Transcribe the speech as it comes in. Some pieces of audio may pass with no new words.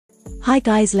Hi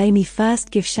guys, let me first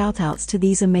give shoutouts to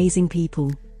these amazing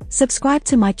people. Subscribe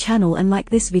to my channel and like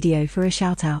this video for a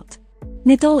shoutout.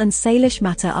 Nidal and Salish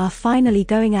Matter are finally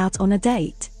going out on a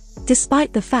date.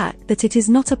 Despite the fact that it is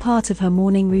not a part of her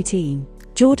morning routine,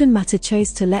 Jordan Matter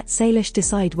chose to let Salish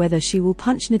decide whether she will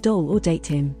punch Nidal or date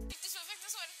him. Pick this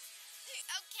one.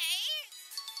 Okay.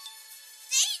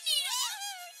 Date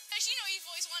Nidal! You know you've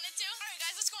always wanted to. Alright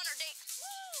guys, let's go on our date. Woo!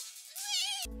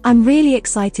 I'm really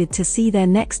excited to see their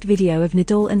next video of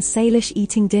Nidal and Salish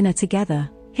eating dinner together.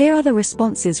 Here are the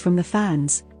responses from the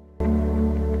fans.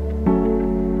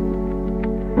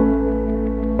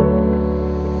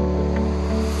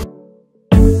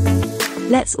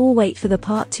 Let's all wait for the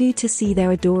part 2 to see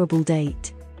their adorable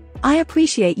date. I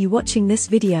appreciate you watching this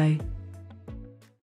video.